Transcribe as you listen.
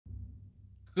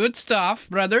Good stuff,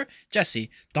 brother. Jesse,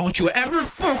 don't you ever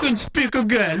fucking speak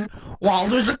again while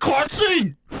there's a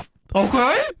cutscene,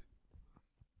 okay?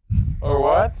 Or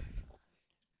what?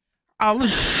 I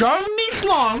was shoving these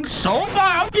lungs so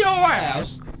far up your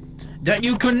ass that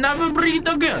you could never breathe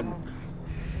again.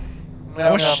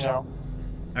 Meow, meow, meow.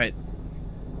 Alright.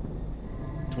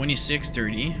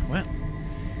 26:30. What?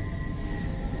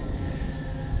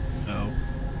 Oh.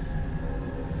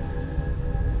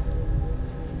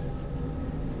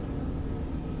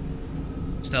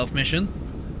 Stealth mission?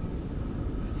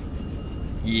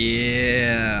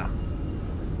 Yeah.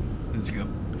 Let's go.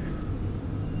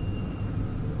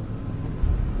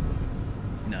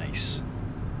 Nice.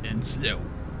 And slow.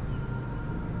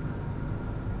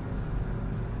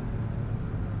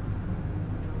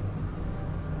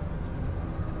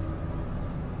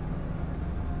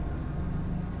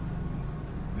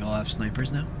 We all have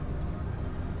snipers now?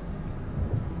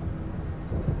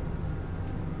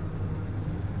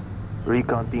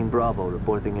 Recon Team Bravo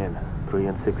reporting in. 3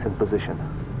 and 6 in position.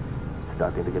 It's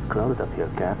starting to get crowded up here,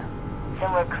 Cat.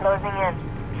 Then we're closing in.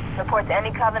 Report to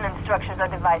any Covenant structures or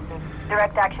devices.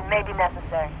 Direct action may be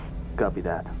necessary. Copy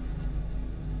that.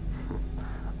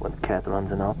 When Cat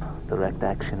runs an op, direct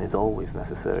action is always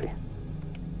necessary.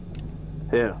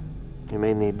 Here, you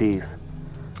may need these.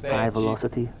 High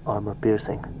velocity, armor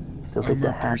piercing. They'll take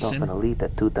the hat off an elite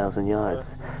at 2,000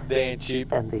 yards. They ain't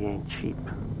cheap. And they ain't cheap.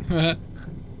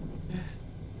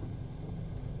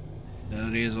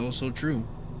 That is also true.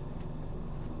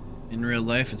 In real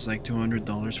life, it's like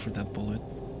 $200 for that bullet.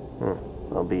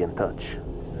 I'll be in touch.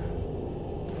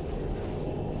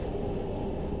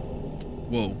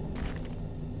 Whoa.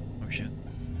 Oh shit.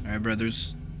 Alright,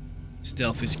 brothers.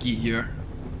 Stealth is key here.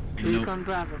 Recon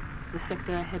Bravo. The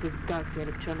sector ahead is dark to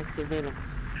electronic surveillance.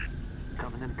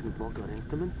 Covenant can block our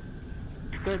instruments?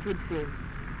 So it would seem.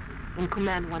 And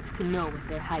Command wants to know what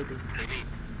they're hiding.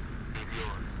 Is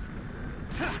yours.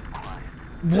 Quiet.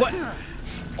 What?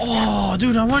 Oh,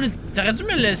 dude, I wanted. T'aurais dû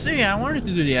me laisser. I wanted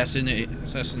to do the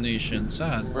assassination.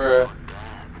 Sad. Bruh.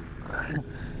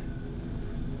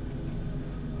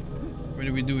 What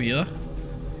do we do here?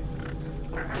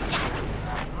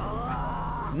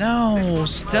 No,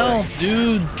 stealth,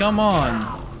 dude. Come on.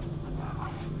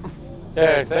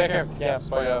 Yeah, c'est un petit camp, c'est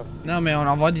pas grave. Non, mais on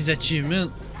va avoir des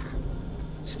achievements.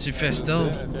 Si tu fais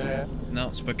stealth.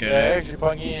 Non, c'est pas correct. J'ai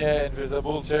pogné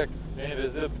invisible check.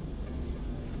 Invisible.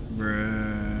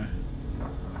 Bruh.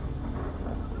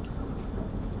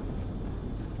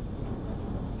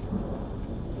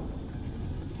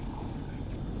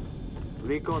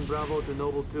 Recon Bravo to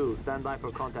Noble 2. Stand by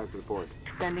for contact report.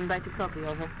 Standing by to copy,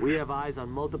 over. We have eyes on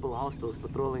multiple hostiles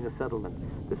patrolling a settlement.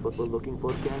 This what we're looking for,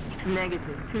 Cat?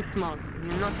 Negative. Too small.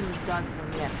 You're not in the dark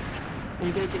zone yet.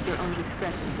 Engage at your own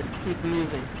discretion, but keep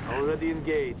moving. Already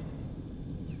engaged.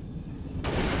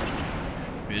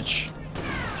 Bitch.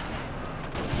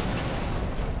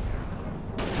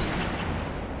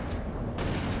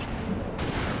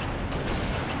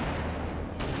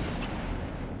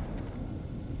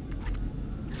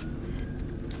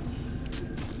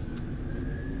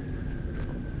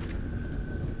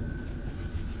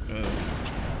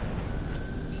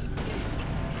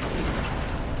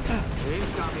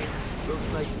 Incoming. Looks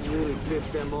like you really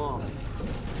pissed them off.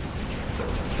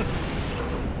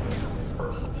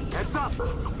 Heads up!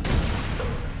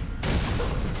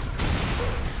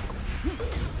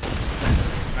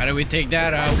 How do we take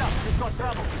that out? We've got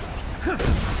trouble.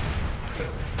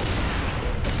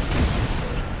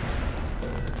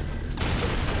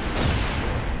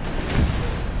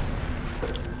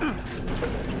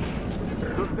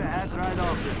 Took the hat right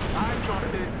off it. I got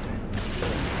this.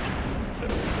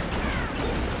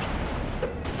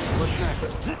 What's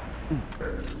next?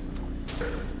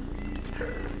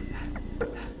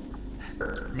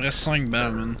 Il me reste 5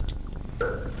 balles, man.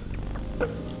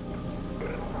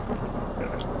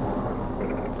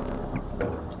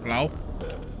 Hello?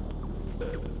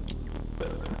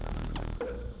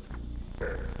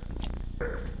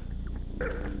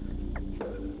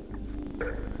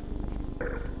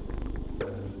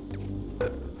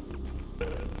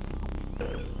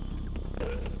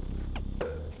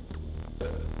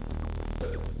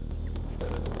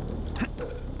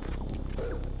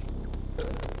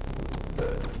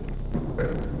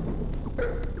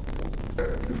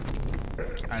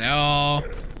 Allô?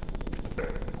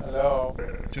 Allô?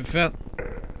 Tu fais?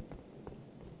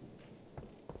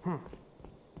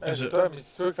 C'est toi qui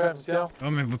fais la mission.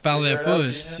 Oh, mais vous parlez pas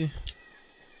ici.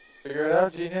 Figure it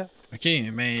out, genius. Ok,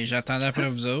 mais j'attendais après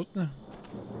vous autres. Là.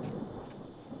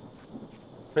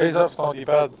 Face off son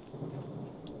iPad.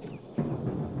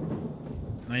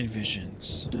 Night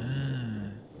Visions. Ah.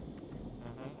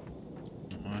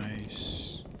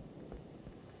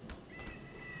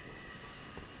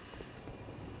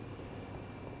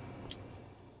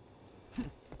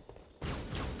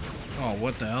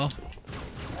 what the hell?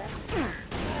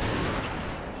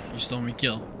 You stole me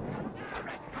kill.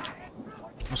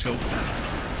 Let's go.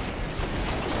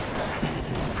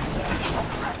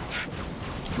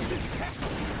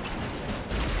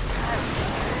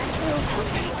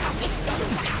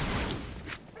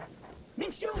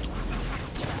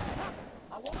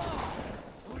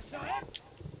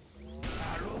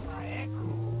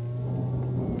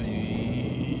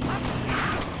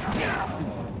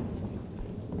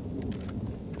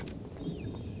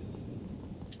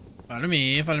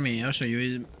 Follow me, I'll show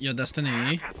you your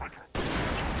destiny.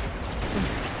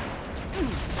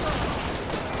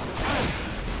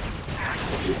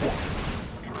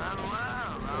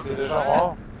 C'est déjà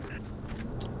rare.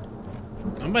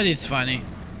 But it's funny.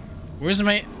 Where's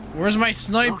my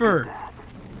sniper?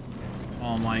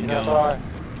 Oh my god.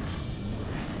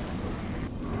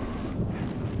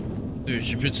 Dude,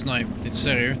 j'ai plus de snipe. T'es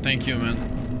sérieux? Thank you, man.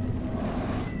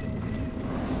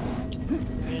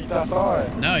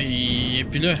 Non, il est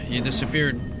plus là. Il est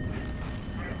disappeared.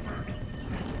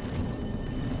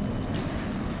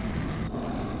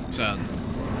 Sad.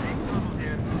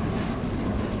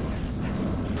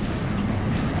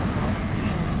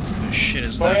 The shit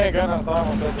is that?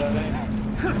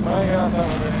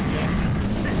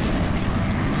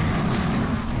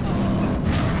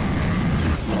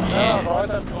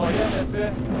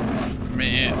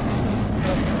 Mais...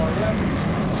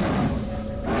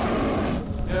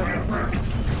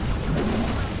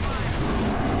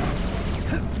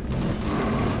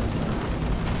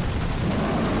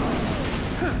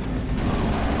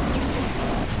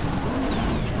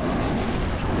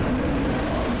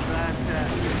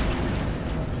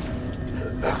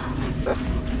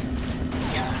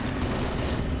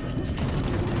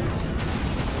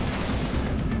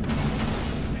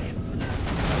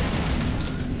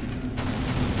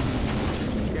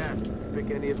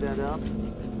 Any of that up?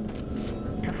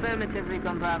 Affirmative,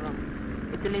 Recon Bravo.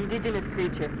 It's an indigenous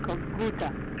creature called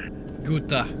Guta.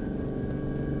 Guta.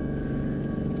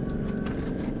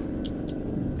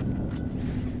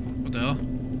 What the hell?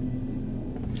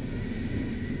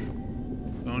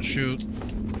 Don't shoot.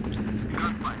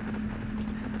 Gunfire.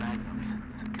 Magnums.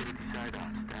 Security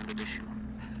sidearms. Standard issue.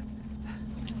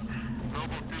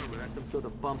 Noble 2, we're at some sort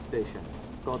of pump station.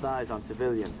 Got eyes on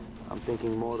civilians. I'm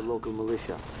thinking more local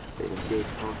militia. They've engaged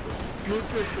hostiles. Move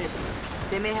to assist.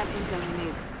 They may have intel we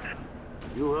need.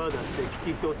 You heard us, Six.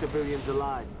 Keep those civilians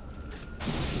alive.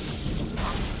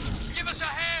 Give us a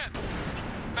hand!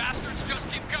 Bastards just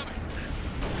keep coming.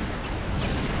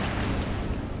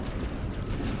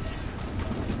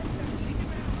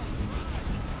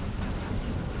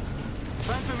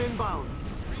 Phantom inbound.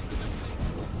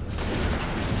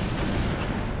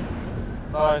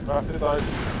 Nice, merci, nice.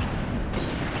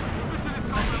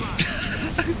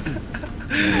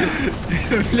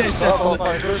 Je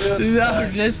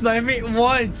l'ai snipé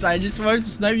once. I just wanted to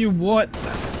snipe you what?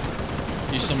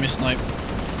 You stole me snipe.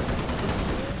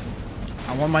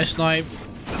 I want my snipe.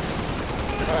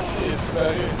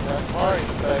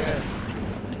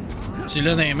 Tu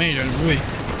l'as dans les mains, je le vois.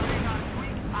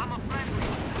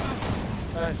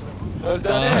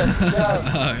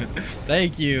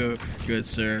 Thank you, good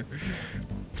sir.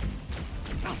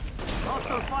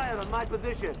 Hostile fire on my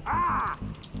position. Ah!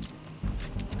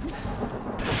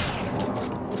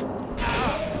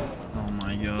 Oh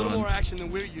my god. A little more action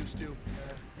than we're used to.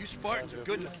 You Spartans are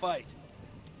good in the fight.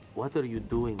 What are you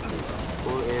doing here?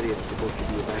 4 areas supposed to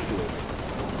be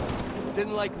evacuated.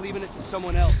 Didn't like leaving it to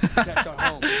someone else to protect our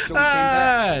home, so we came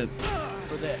back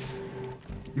for this.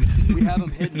 We have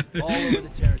them hidden all over the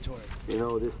territory. You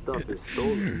know, this stuff is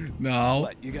stolen. No.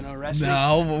 What, you gonna arrest me?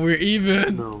 No, but we're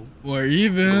even. No. We're I'm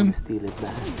even. gonna steal it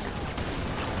back.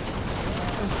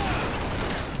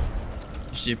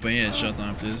 J'ai pas eu un headshot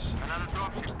en plus.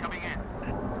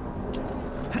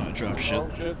 Oh, drop shit. Oh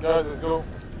shit, guys, let's go.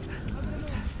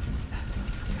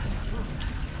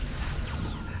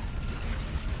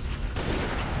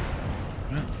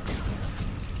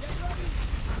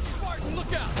 Spartan,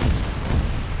 look out!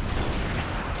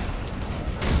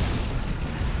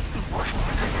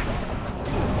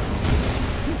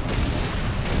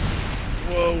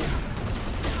 Whoa.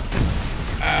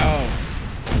 Ow.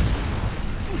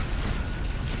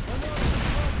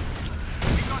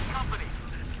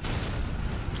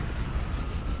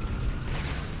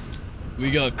 We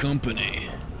got company.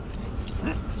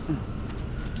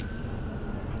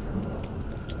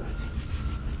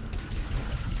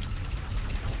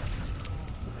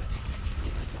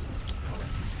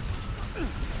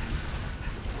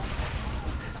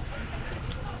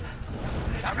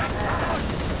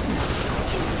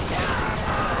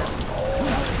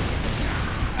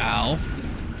 Ow.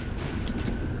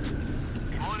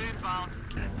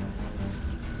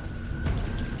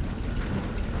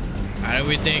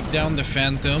 Alright, we take down the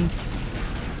Phantom.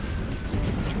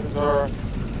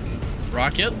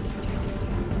 Rocket?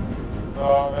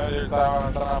 Non, mais ça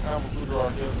en prend beaucoup de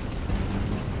rockets.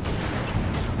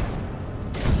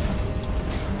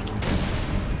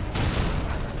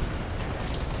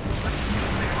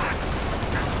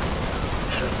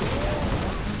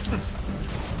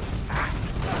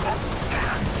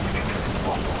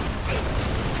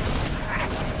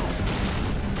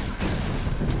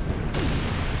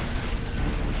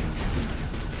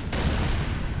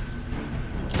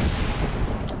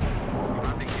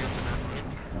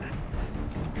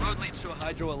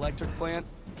 Hydroelectric plant,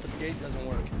 but the gate doesn't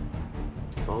work.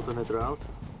 Alternate route?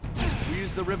 We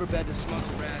use the riverbed to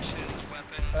smuggle rations,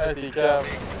 weapons. Hey, decaf.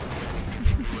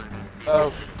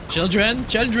 Oh. Children,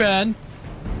 children.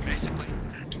 Basically.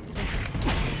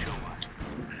 Show us.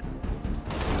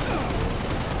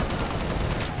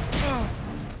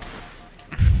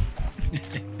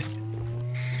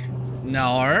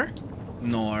 Nor.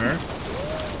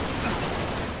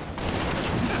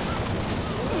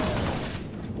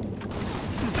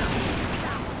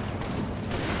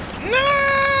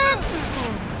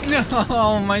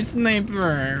 No, my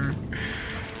sniper.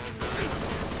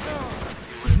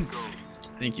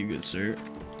 Thank you, good sir.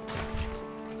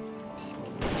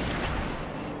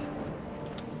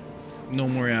 No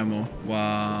more ammo.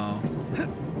 Wow.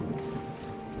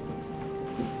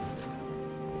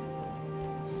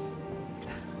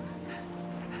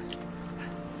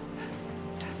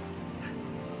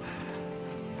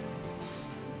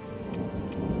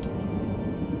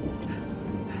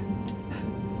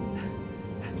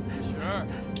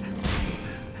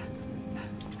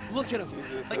 Look at them,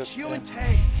 like human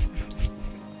tanks.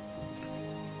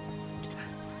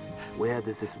 Where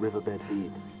does this riverbed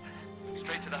lead?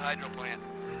 Straight to the hydro plant.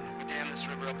 We dammed this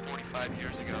river up 45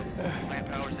 years ago.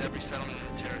 Plant powers every settlement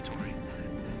in the territory.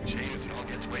 Shame if it all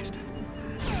gets wasted.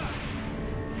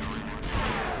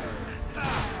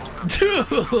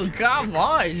 Dude, come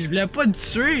on, je voulais pas te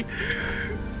tuer.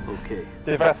 Okay.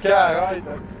 T'es fatigué, arrête,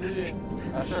 asti.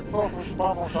 À chaque fois, faut que je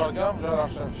prends mon shotgun, je vais aller en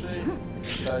chercher.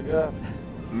 Ça gosse.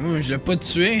 Je l'ai pas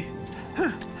tué. C'est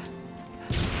un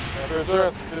peu dur,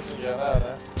 c'est plus une grenade,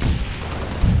 hein.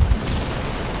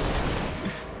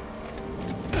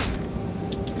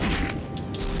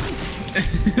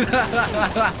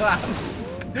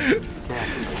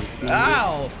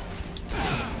 Ow!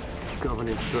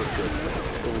 Covenant structure.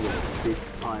 Almost big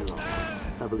pylon.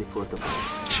 Heavily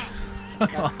fortified.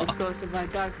 That's the source of our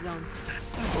dark zone.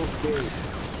 Okay.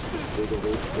 Big of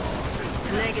it.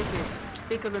 Negative.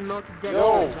 Speak of a multi-deck Yo.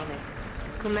 charge on it.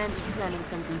 Command is planning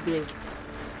something big.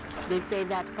 They say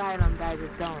that pylon died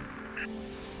at dawn.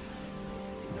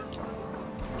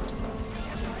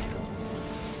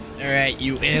 Alright,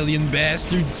 you alien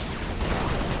bastards.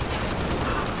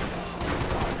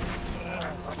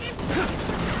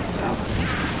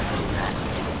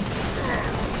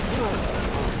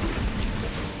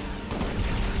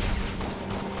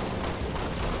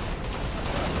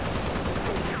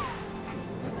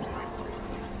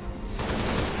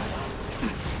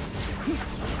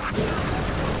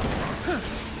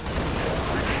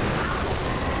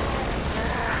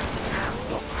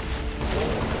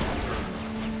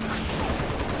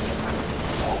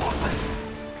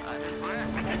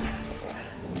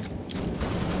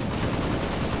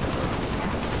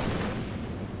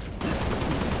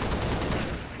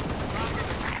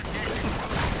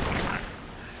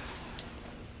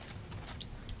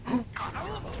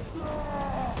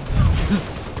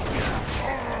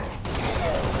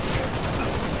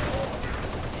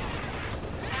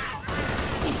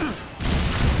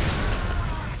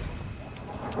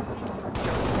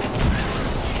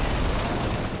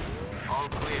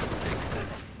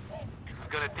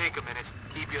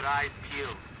 eyes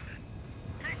peeled.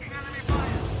 Taking enemy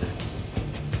fire.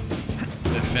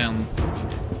 FM.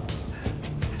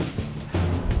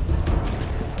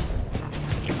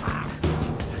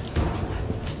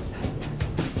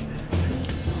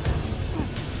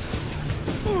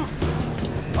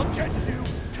 I'll get you.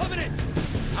 Coming in.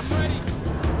 I'm ready.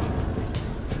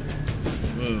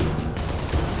 Whoa.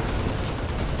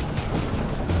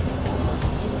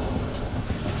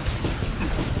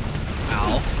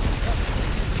 Ow.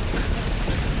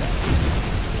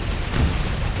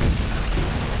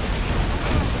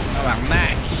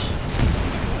 Tabarnak.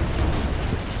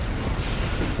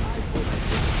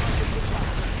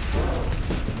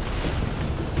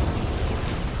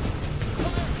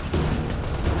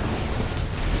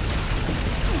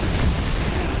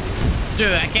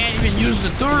 Dude, I can't even use the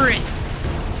turret.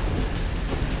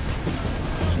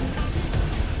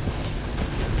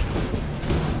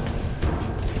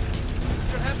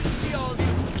 Sure happy to see all of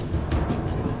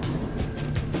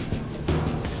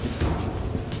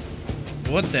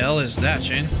What the hell is that,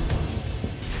 Shane?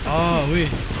 Oh, oui.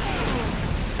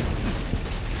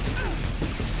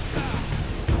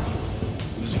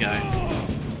 This guy.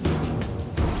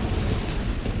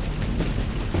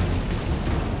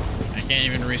 I can't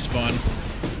even respawn.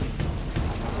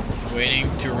 Waiting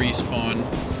to respawn.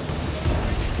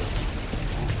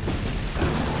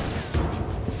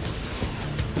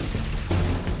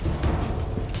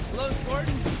 Hello,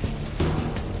 Spartan.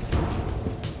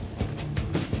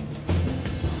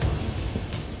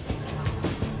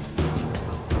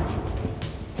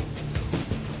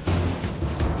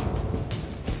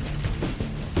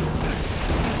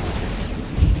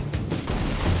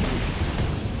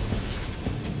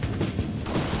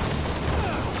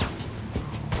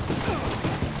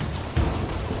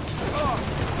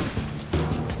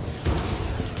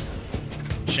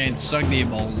 Shane, suck the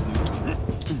balls, dude.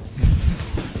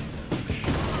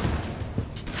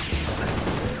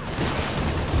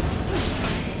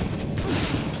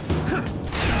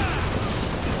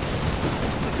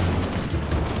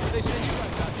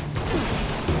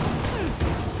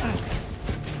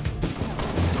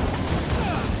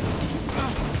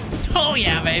 Oh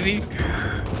yeah, baby.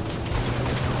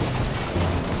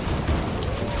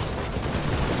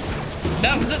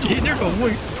 That was it, leader for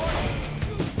moi.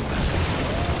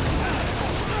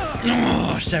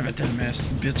 Oh, je t'avais tellement,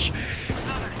 bitch.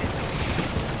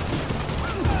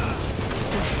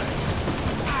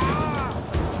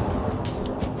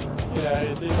 Il a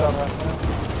arrêté dans ma main.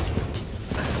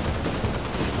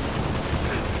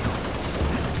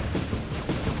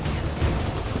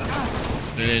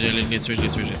 Je l'ai tué.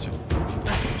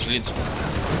 Je l'ai tué.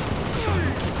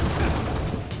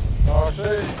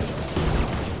 Lâché!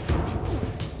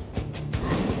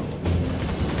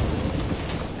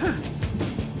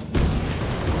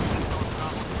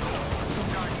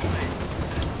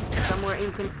 Somewhere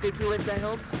inconspicuous, I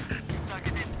hope. Stuck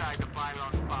it inside the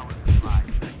pylon's power supply.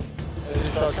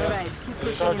 Alright, keep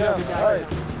pushing into the Arrête!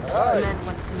 diagram. Arrête! Command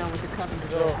wants to know what the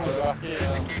Covenant Là, is on va hiding. marquer,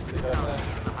 hein.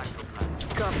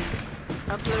 Copy.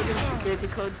 Uploading security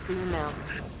codes to you now.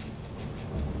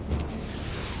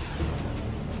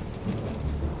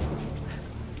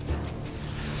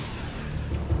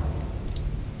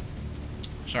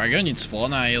 Shotgun, il est fort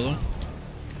dans Halo?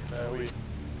 Ben oui.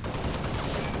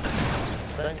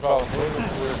 Quand il parle pas, là, tu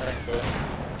vois quand il fait.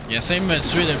 Il essaie de me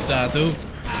tuer depuis tantôt.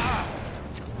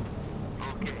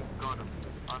 Okay, got him.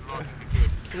 Unlocking the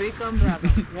gate. Recon Bravo,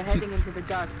 you're heading into the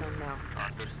dark zone now.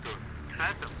 Understood.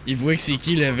 Phantom. Il voit que c'est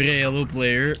qui le vrai Halo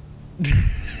player. Ça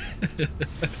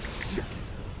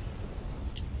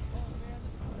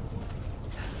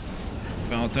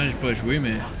fait longtemps que j'ai pas joué,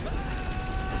 mais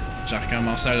j'ai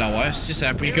recommencé à l'avoir. Si ça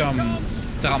a pris comme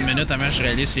 30 minutes avant que je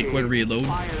réalise c'est quoi le reload.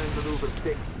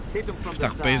 Faut que tu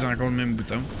repèses encore le même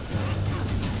bouton.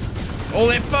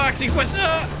 Holy fuck, c'est quoi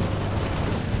ça?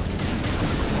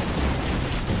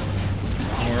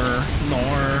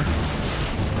 Nor.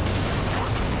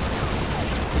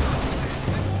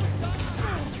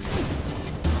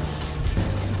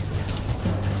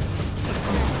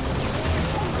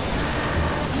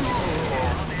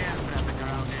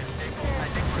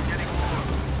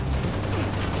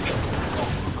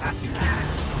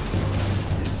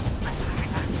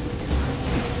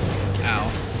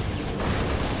 Ow.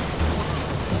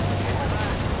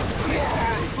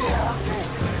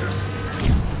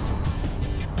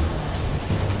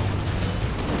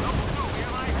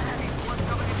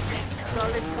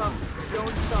 Solid copy.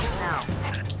 Don't stop now.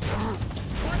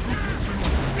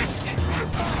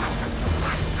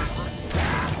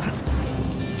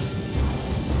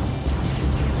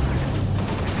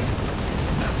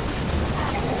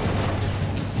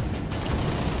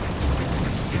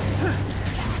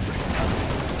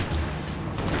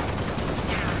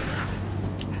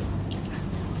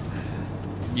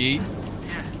 Yeet.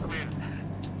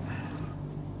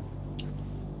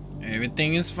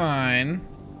 Everything is fine.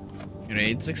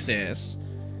 Great success.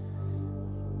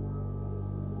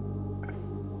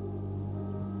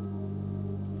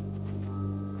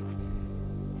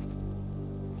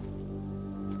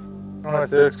 Ouais,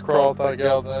 c'est là que tu crawles, t'en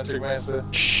regardes, hein, check bien ça.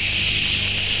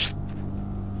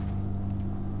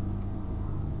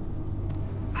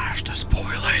 Ah, je te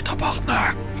spoilé,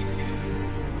 tabarnak!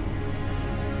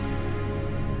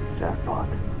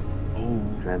 Jackpot. Oh,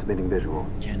 Transmitting visual.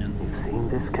 cannon. You've seen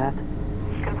this cat?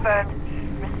 Confirmed.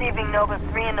 Receiving Nova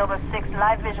 3 and Nova 6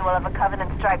 live visual of a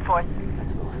Covenant strike force.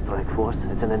 It's no strike force.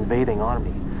 It's an invading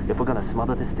army. If we're gonna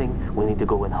smother this thing, we need to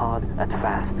go in hard and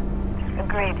fast.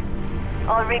 Agreed.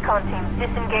 All recon teams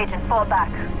disengage and fall back.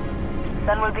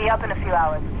 Sun will be up in a few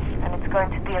hours, and it's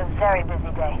going to be a very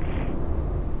busy day.